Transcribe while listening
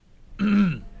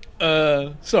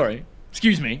sorry.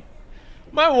 Excuse me.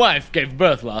 My wife gave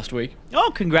birth last week.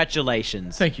 Oh,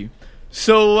 congratulations. Thank you.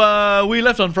 So, we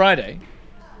left on Friday,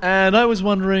 and I was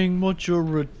wondering what your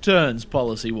returns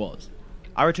policy was.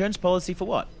 Our returns policy for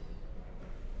what?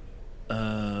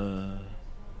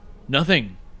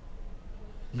 Nothing.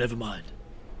 Never mind.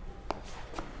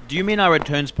 Do you mean our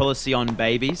returns policy on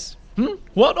babies?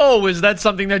 What? Oh, is that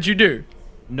something that you do?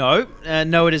 No,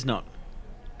 no it is not.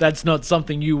 That's not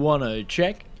something you want to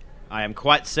check? I am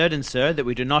quite certain, sir, that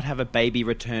we do not have a baby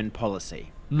return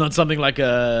policy. Not something like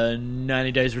a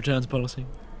 90 days returns policy?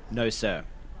 No, sir.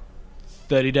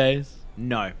 30 days?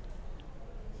 No.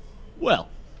 Well,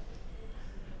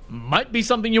 might be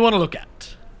something you want to look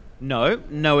at. No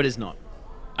it is not.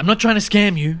 I'm not trying to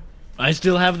scam you. I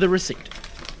still have the receipt.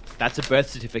 That's a birth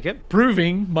certificate?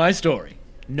 Proving my story.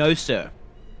 No, sir.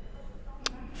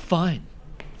 Fine.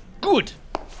 Good.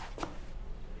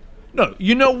 No,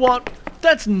 you know what?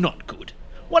 That's not good.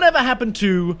 Whatever happened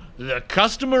to the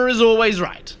customer is always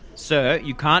right? Sir,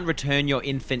 you can't return your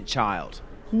infant child.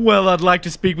 Well, I'd like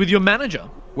to speak with your manager.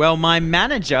 Well, my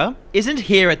manager isn't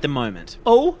here at the moment.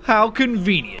 Oh, how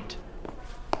convenient.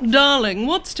 Darling,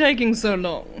 what's taking so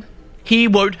long? He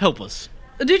won't help us.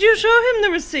 Did you show him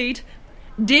the receipt?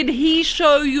 Did he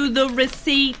show you the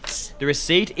receipt? The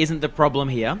receipt isn't the problem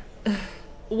here.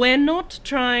 We're not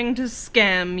trying to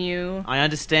scam you. I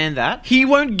understand that. He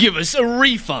won't give us a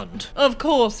refund. Of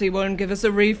course he won't give us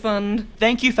a refund.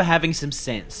 Thank you for having some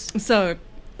sense. So,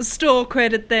 store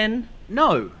credit then?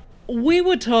 No, We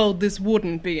were told this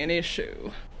wouldn't be an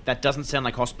issue. that doesn't sound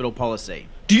like hospital policy.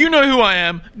 Do you know who I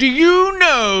am? Do you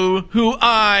know who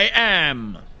I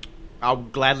am? I'll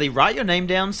gladly write your name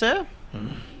down, sir.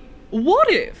 What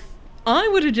if I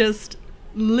were to just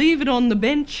leave it on the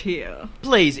bench here?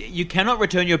 Please, you cannot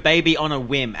return your baby on a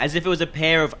whim, as if it was a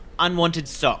pair of unwanted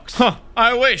socks. Huh,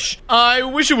 I wish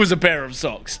it was a pair of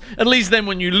socks. At least then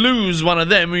when you lose one of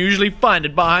them, you usually find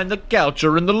it behind the couch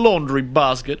or in the laundry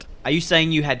basket. Are you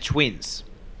saying you had twins?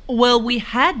 Well, we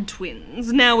had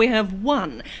twins, now we have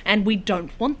one, and we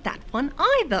don't want that one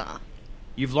either.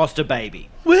 You've lost a baby.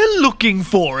 We're looking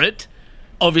for it.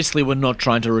 Obviously, we're not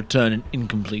trying to return an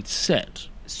incomplete set.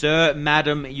 Sir,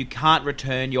 madam, you can't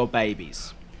return your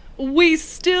babies. We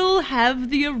still have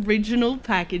the original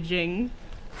packaging.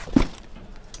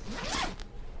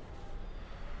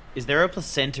 Is there a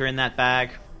placenta in that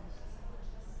bag?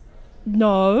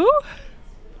 No?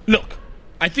 Look,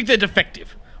 I think they're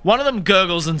defective. One of them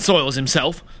gurgles and soils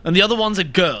himself, and the other one's a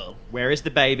girl. Where is the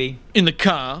baby? In the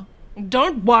car.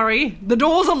 Don't worry, the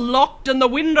doors are locked and the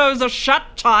windows are shut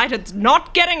tight. It's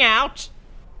not getting out.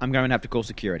 I'm going to have to call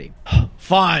security.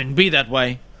 Fine, be that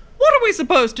way. What are we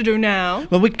supposed to do now?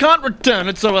 Well, we can't return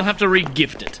it, so we'll have to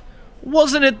re-gift it.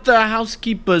 Wasn't it the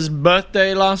housekeeper's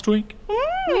birthday last week?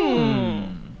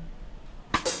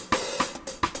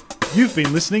 You've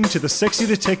been listening to The Sexy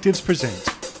Detectives Present.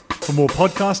 For more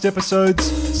podcast episodes,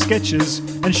 sketches,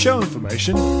 and show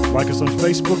information, like us on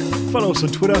Facebook, follow us on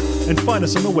Twitter, and find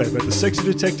us on the web at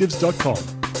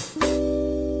thesexydetectives.com.